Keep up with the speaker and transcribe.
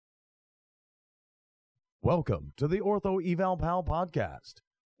Welcome to the Ortho Eval Pal podcast,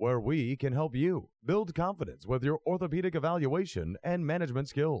 where we can help you build confidence with your orthopedic evaluation and management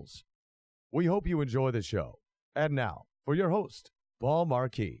skills. We hope you enjoy the show. And now, for your host, Paul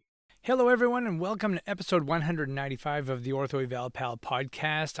Marquis. Hello, everyone, and welcome to episode 195 of the Ortho Eval Pal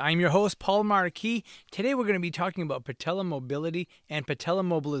podcast. I'm your host, Paul Marquis. Today, we're going to be talking about patella mobility and patella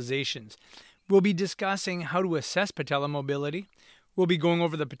mobilizations. We'll be discussing how to assess patella mobility. We'll be going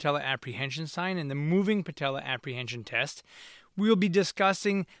over the patella apprehension sign and the moving patella apprehension test. We'll be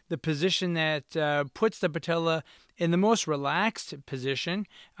discussing the position that puts the patella in the most relaxed position.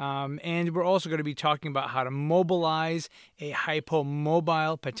 And we're also going to be talking about how to mobilize a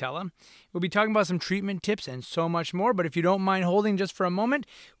hypomobile patella. We'll be talking about some treatment tips and so much more. But if you don't mind holding just for a moment,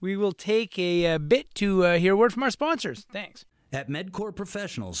 we will take a bit to hear a word from our sponsors. Thanks. At MedCore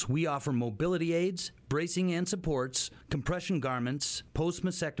Professionals, we offer mobility aids, bracing and supports, compression garments,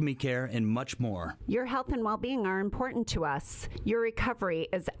 post-mastectomy care, and much more. Your health and well-being are important to us. Your recovery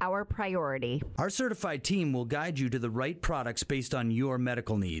is our priority. Our certified team will guide you to the right products based on your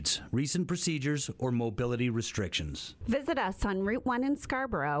medical needs, recent procedures, or mobility restrictions. Visit us on Route 1 in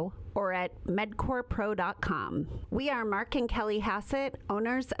Scarborough or at medcorepro.com. We are Mark and Kelly Hassett,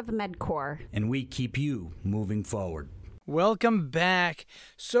 owners of MedCore. And we keep you moving forward. Welcome back.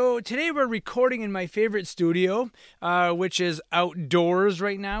 So today we're recording in my favorite studio, which is outdoors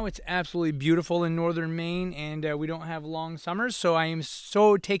right now. It's absolutely beautiful in northern Maine, and we don't have long summers, so I am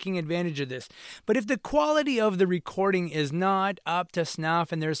so taking advantage of this. But if the quality of the recording is not up to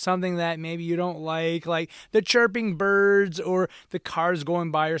snuff and there's something that maybe you don't like the chirping birds or the cars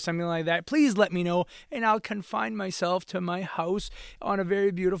going by or something like that, please let me know, and I'll confine myself to my house on a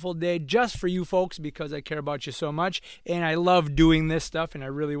very beautiful day just for you folks because I care about you so much. And I love doing this stuff, and I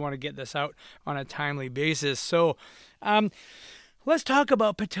really want to get this out on a timely basis. So let's talk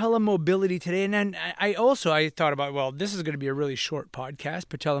about patella mobility today. And then I thought about, well, this is going to be a really short podcast.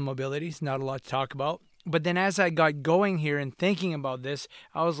 Patella mobility is not a lot to talk about. But then as I got going here and thinking about this,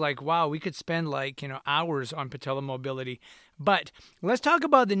 I was like, wow, we could spend hours on patella mobility. But let's talk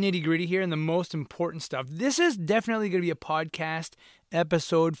about the nitty-gritty here and the most important stuff. This is definitely going to be a podcast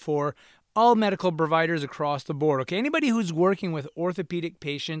episode for all medical providers across the board, okay? Anybody who's working with orthopedic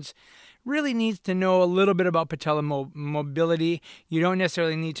patients really needs to know a little bit about patella mobility. You don't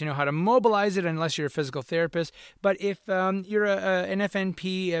necessarily need to know how to mobilize it unless you're a physical therapist. But if you're an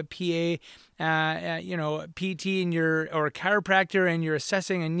FNP, a PA, PT, or a chiropractor, and you're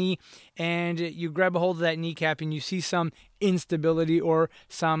assessing a knee, and you grab a hold of that kneecap and you see some instability or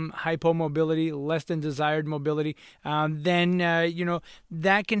some hypomobility, less than desired mobility, then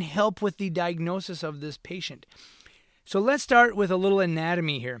that can help with the diagnosis of this patient. So let's start with a little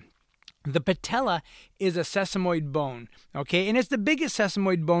anatomy here. The patella is a sesamoid bone, okay? And it's the biggest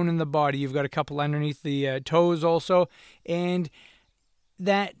sesamoid bone in the body. You've got a couple underneath the toes also. And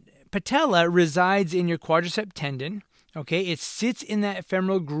that patella resides in your quadricep tendon, okay? It sits in that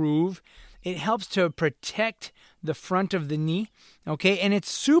femoral groove. It helps to protect the front of the knee, okay? And it's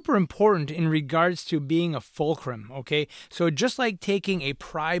super important in regards to being a fulcrum, okay? So just like taking a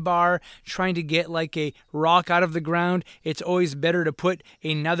pry bar, trying to get like a rock out of the ground, it's always better to put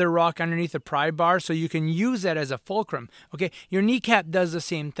another rock underneath the pry bar so you can use that as a fulcrum, okay? Your kneecap does the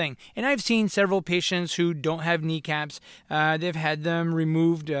same thing. And I've seen several patients who don't have kneecaps. They've had them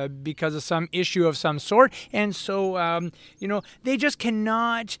removed because of some issue of some sort. And so, they just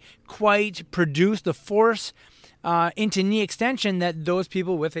cannot quite produce the force into knee extension that those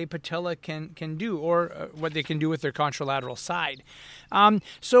people with a patella can do, or what they can do with their contralateral side.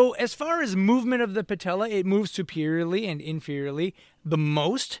 So as far as movement of the patella, it moves superiorly and inferiorly the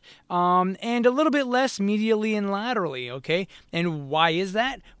most, and a little bit less medially and laterally, okay? And why is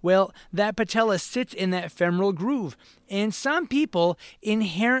that? Well, that patella sits in that femoral groove, and some people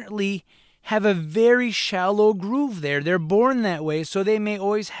inherently have a very shallow groove there. They're born that way, so they may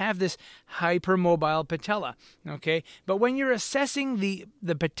always have this hypermobile patella, okay? But when you're assessing the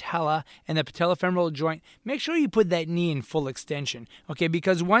patella and the patellofemoral joint, make sure you put that knee in full extension, okay?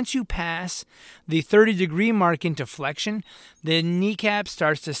 Because once you pass the 30-degree mark into flexion, the kneecap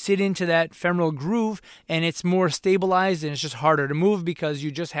starts to sit into that femoral groove, and it's more stabilized, and it's just harder to move because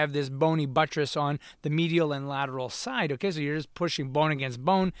you just have this bony buttress on the medial and lateral side, okay? So you're just pushing bone against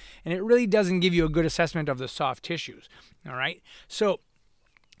bone, and it really doesn't give you a good assessment of the soft tissues, all right? So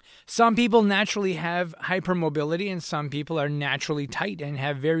some people naturally have hypermobility, and some people are naturally tight and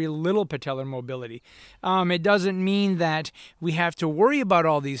have very little patellar mobility. It doesn't mean that we have to worry about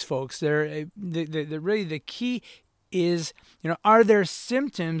all these folks. Really the key is, are there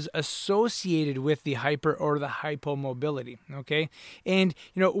symptoms associated with the hyper or the hypomobility? Okay. And,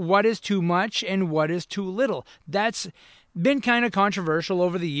 what is too much and what is too little? That's been kind of controversial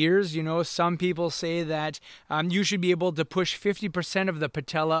over the years. Some people say that you should be able to push 50% of the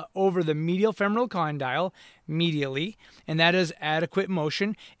patella over the medial femoral condyle medially, and that is adequate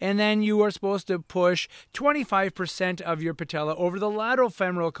motion. And then you are supposed to push 25% of your patella over the lateral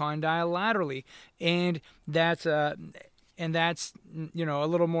femoral condyle laterally, and that's a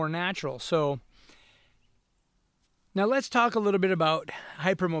little more natural. So now let's talk a little bit about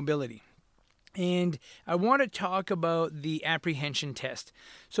hypermobility. And I want to talk about the apprehension test.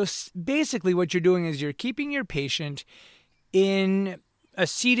 So basically what you're doing is you're keeping your patient in a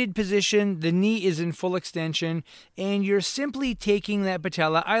seated position, the knee is in full extension, and you're simply taking that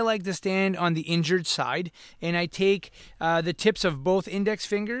patella. I like to stand on the injured side, and I take the tips of both index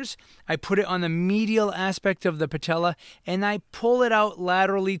fingers, I put it on the medial aspect of the patella, and I pull it out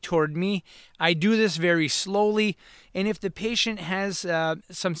laterally toward me. I do this very slowly, and if the patient has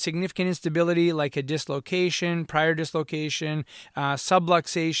some significant instability like a dislocation, prior dislocation,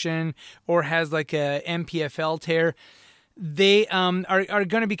 subluxation, or has like a MPFL tear, they are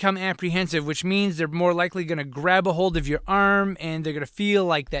going to become apprehensive, which means they're more likely going to grab a hold of your arm and they're going to feel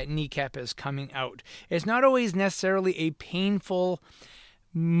like that kneecap is coming out. It's not always necessarily a painful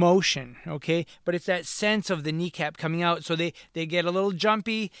motion, okay, but it's that sense of the kneecap coming out. So they get a little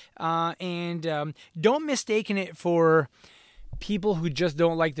jumpy, and don't mistaken it for people who just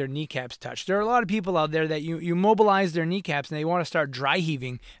don't like their kneecaps touched. There are a lot of people out there that you mobilize their kneecaps and they want to start dry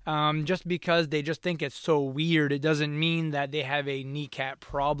heaving just because they just think it's so weird. It doesn't mean that they have a kneecap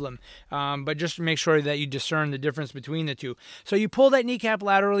problem, but just make sure that you discern the difference between the two. So you pull that kneecap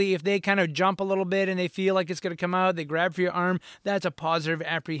laterally. If they kind of jump a little bit and they feel like it's going to come out, they grab for your arm, that's a positive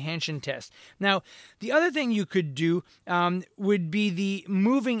apprehension test. Now, the other thing you could do would be the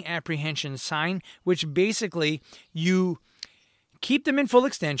moving apprehension sign, which basically you keep them in full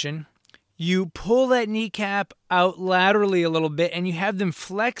extension, you pull that kneecap out laterally a little bit, and you have them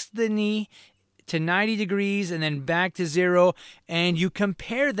flex the knee to 90 degrees and then back to 0, and you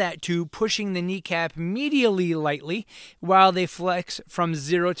compare that to pushing the kneecap medially lightly while they flex from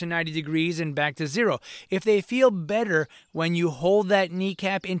 0 to 90 degrees and back to 0. If they feel better when you hold that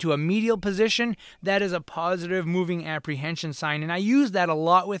kneecap into a medial position, that is a positive moving apprehension sign, and I use that a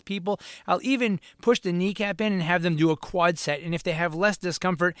lot with people. I'll even push the kneecap in and have them do a quad set, and if they have less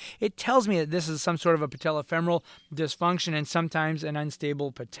discomfort, it tells me that this is some sort of a patellofemoral dysfunction and sometimes an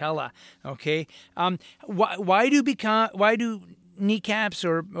unstable patella, okay? Why do kneecaps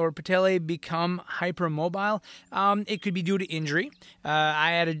or patellae become hypermobile? It could be due to injury.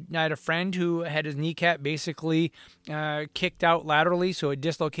 I had a friend who had his kneecap basically kicked out laterally, so it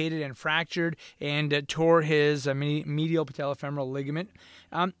dislocated and fractured and tore his medial patellofemoral ligament.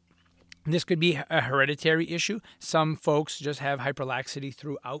 This could be a hereditary issue. Some folks just have hyperlaxity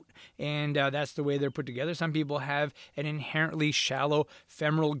throughout, and that's the way they're put together. Some people have an inherently shallow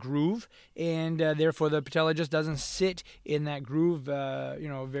femoral groove, and therefore the patella just doesn't sit in that groove,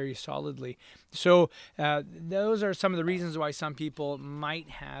 very solidly. So those are some of the reasons why some people might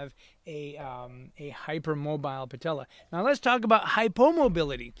have a hypermobile patella. Now let's talk about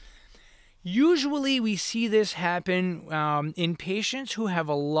hypomobility. Usually we see this happen in patients who have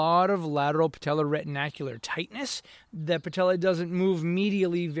a lot of lateral patelloretinacular tightness. The patella doesn't move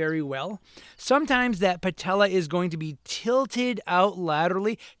medially very well. Sometimes that patella is going to be tilted out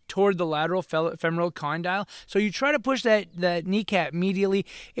laterally toward the lateral femoral condyle. So you try to push that kneecap medially.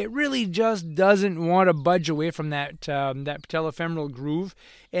 It really just doesn't want to budge away from that patellofemoral groove.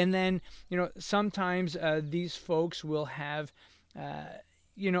 And then, sometimes these folks will have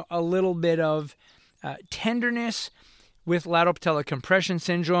a little bit of tenderness with lateral patella compression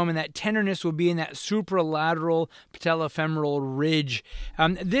syndrome, and that tenderness will be in that supralateral patellofemoral ridge.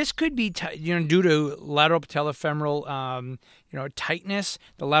 This could be due to lateral patellofemoral tightness.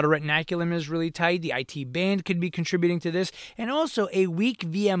 The lateral retinaculum is really tight. The IT band could be contributing to this, and also a weak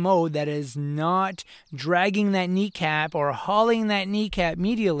VMO that is not dragging that kneecap or hauling that kneecap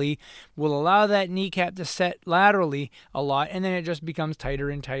medially will allow that kneecap to set laterally a lot, and then it just becomes tighter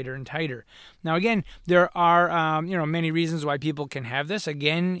and tighter and tighter. Now, again, there are many reasons why people can have this.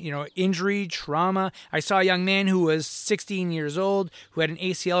 Again, injury, trauma. I saw a young man who was 16 years old who had an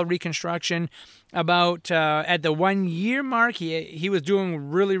ACL reconstruction. About at the 1 year mark, he was doing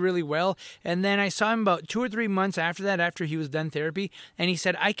really, really well. And then I saw him about 2 or 3 months after that, after he was done therapy, and he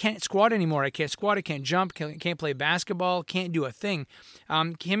said, I can't squat anymore. I can't squat, I can't jump, can't play basketball, can't do a thing.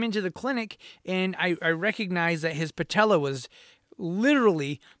 Came into the clinic, and I recognized that his patella was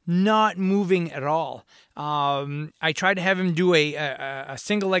literally not moving at all. I tried to have him do a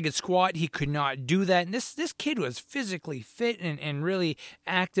single-legged squat. He could not do that. And this kid was physically fit and really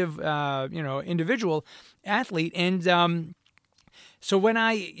active, individual athlete. And so when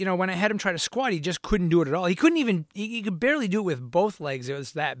I had him try to squat, he just couldn't do it at all. He could barely do it with both legs. It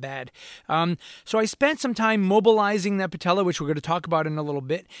was that bad. So I spent some time mobilizing that patella, which we're going to talk about in a little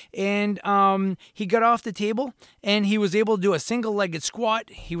bit. And he got off the table and he was able to do a single-legged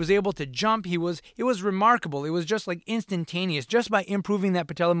squat. He was able to jump. It was remarkable. It was just like instantaneous, just by improving that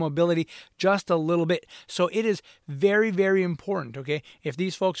patella mobility just a little bit. So it is very, very important. Okay, if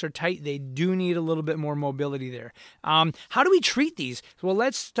these folks are tight, they do need a little bit more mobility there. How do we treat these? Well,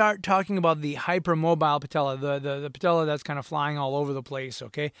 let's start talking about the hypermobile patella, the patella that's kind of flying all over the place,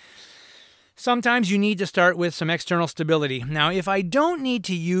 okay? Sometimes you need to start with some external stability. Now, if I don't need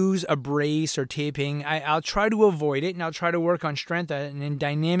to use a brace or taping, I'll try to avoid it, and I'll try to work on strength and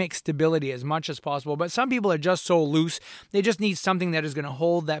dynamic stability as much as possible. But some people are just so loose, they just need something that is going to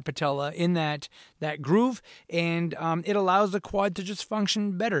hold that patella in that groove, and it allows the quad to just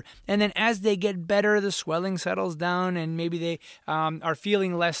function better. And then as they get better, the swelling settles down, and maybe they are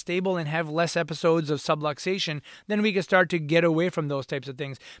feeling less stable and have less episodes of subluxation, then we can start to get away from those types of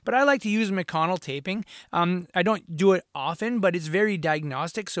things. But I like to use McConnell taping. I don't do it often, but it's very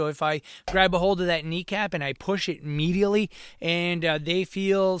diagnostic. So if I grab a hold of that kneecap and I push it medially, and they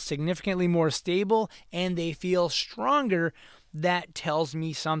feel significantly more stable and they feel stronger, that tells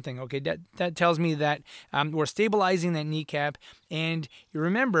me something. Okay, that tells me that we're stabilizing that kneecap. And you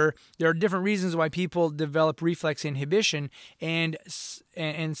remember, there are different reasons why people develop reflex inhibition, and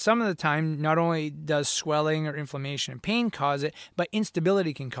some of the time, not only does swelling or inflammation and pain cause it, but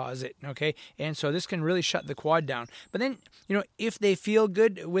instability can cause it. Okay, and so this can really shut the quad down. But then, if they feel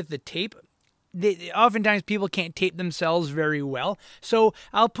good with the tape, oftentimes people can't tape themselves very well, so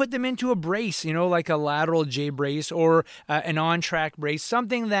I'll put them into a brace, like a lateral J brace or an on-track brace,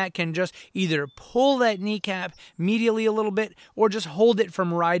 something that can just either pull that kneecap medially a little bit or just hold it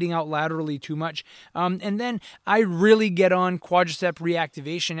from riding out laterally too much. And then I really get on quadricep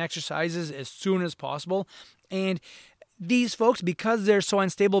reactivation exercises as soon as possible. And these folks, because they're so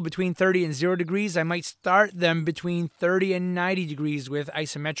unstable between 30 and 0 degrees, I might start them between 30 and 90 degrees with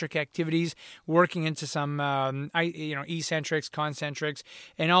isometric activities, working into some, eccentrics, concentrics,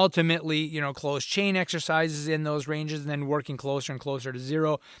 and ultimately, closed chain exercises in those ranges, and then working closer and closer to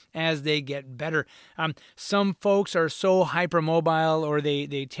 0 as they get better. Some folks are so hypermobile, or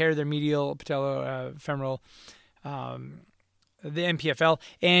they tear their medial patellofemoral the MPFL,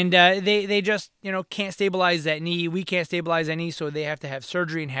 and they just can't stabilize that knee. We can't stabilize that knee, so they have to have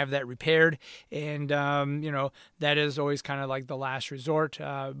surgery and have that repaired. And that is always kind of like the last resort,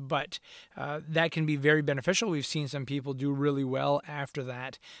 but that can be very beneficial. We've seen some people do really well after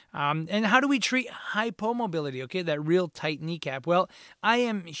that. And how do we treat hypomobility? Okay, that real tight kneecap. Well, I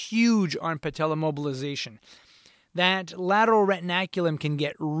am huge on patella mobilization. That lateral retinaculum can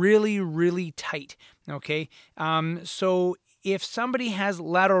get really, really tight. Okay, so if somebody has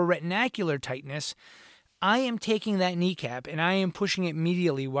lateral retinacular tightness, I am taking that kneecap and I am pushing it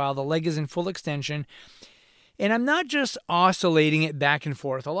medially while the leg is in full extension. And I'm not just oscillating it back and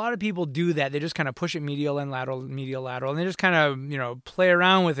forth. A lot of people do that. They just kind of push it medial and lateral, and they just kind of, play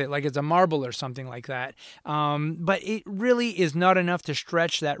around with it like it's a marble or something like that. But it really is not enough to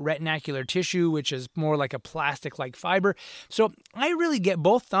stretch that retinacular tissue, which is more like a plastic-like fiber. So I really get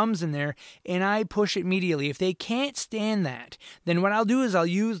both thumbs in there and I push it medially. If they can't stand that, then what I'll do is I'll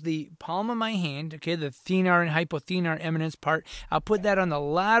use the palm of my hand, okay, the thenar and hypothenar eminence part. I'll put that on the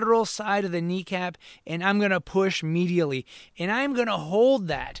lateral side of the kneecap, and I'm going to push medially, and I'm going to hold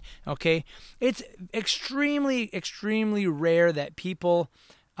that, okay? It's extremely, extremely rare that people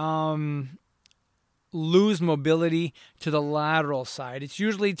lose mobility to the lateral side. It's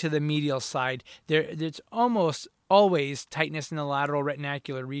usually to the medial side. It's almost always tightness in the lateral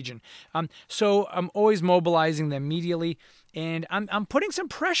retinacular region. So I'm always mobilizing them medially, and I'm putting some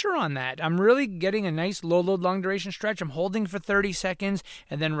pressure on that. I'm really getting a nice low-load, long-duration stretch. I'm holding for 30 seconds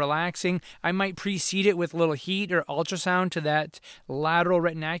and then relaxing. I might precede it with a little heat or ultrasound to that lateral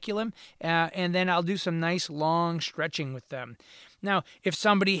retinaculum, and then I'll do some nice long stretching with them. Now, if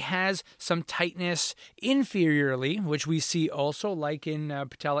somebody has some tightness inferiorly, which we see also, like in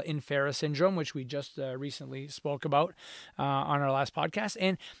patella infera syndrome, which we just recently spoke about on our last podcast,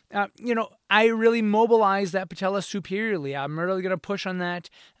 and I really mobilize that patella superiorly. I'm really going to push on that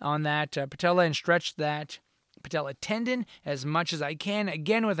patella and stretch that patella tendon as much as I can,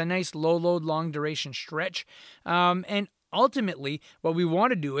 again with a nice low-load, long-duration stretch. And ultimately, what we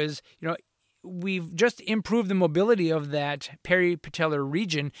want to do is, we've just improved the mobility of that peripatellar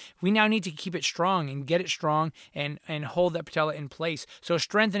region. We now need to keep it strong and get it strong and hold that patella in place. So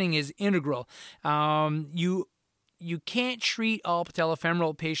strengthening is integral. You can't treat all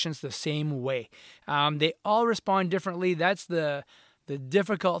patellofemoral patients the same way. They all respond differently. That's the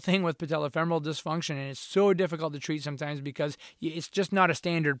difficult thing with patellofemoral dysfunction, and it's so difficult to treat sometimes because it's just not a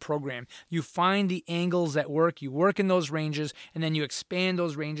standard program. You find the angles that work, you work in those ranges, and then you expand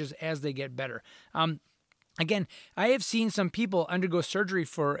those ranges as they get better. Again, I have seen some people undergo surgery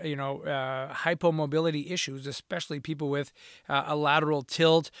for, hypomobility issues, especially people with a lateral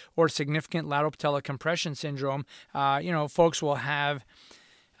tilt or significant lateral patella compression syndrome. Folks will have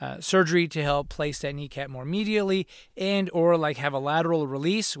surgery to help place that kneecap more medially and or like have a lateral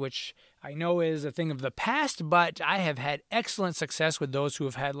release, which I know is a thing of the past, but I have had excellent success with those who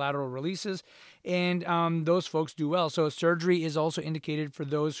have had lateral releases, and those folks do well. So surgery is also indicated for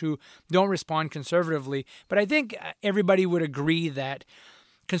those who don't respond conservatively. But I think everybody would agree that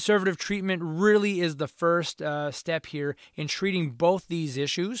conservative treatment really is the first step here in treating both these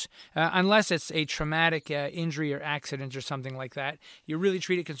issues, unless it's a traumatic injury or accident or something like that. You really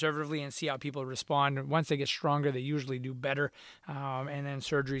treat it conservatively and see how people respond. Once they get stronger, they usually do better, and then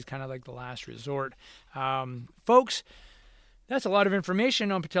surgery is kind of like the last resort. Folks, that's a lot of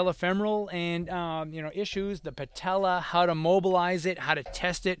information on patellofemoral and issues, the patella, how to mobilize it, how to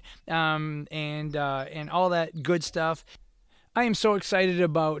test it, and all that good stuff. I am so excited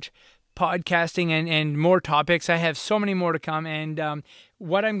about podcasting and more topics. I have so many more to come, and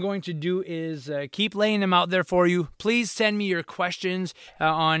what I'm going to do is keep laying them out there for you. Please send me your questions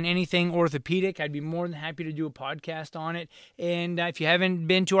on anything orthopedic. I'd be more than happy to do a podcast on it. And if you haven't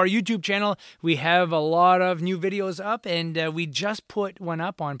been to our YouTube channel, we have a lot of new videos up, and we just put one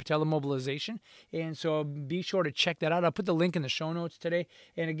up on patella mobilization. And so be sure to check that out. I'll put the link in the show notes today.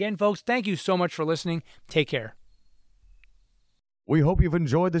 And again, folks, thank you so much for listening. Take care. We hope you've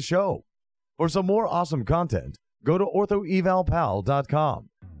enjoyed the show. For some more awesome content, go to orthoevalpal.com.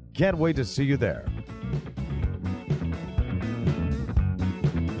 Can't wait to see you there.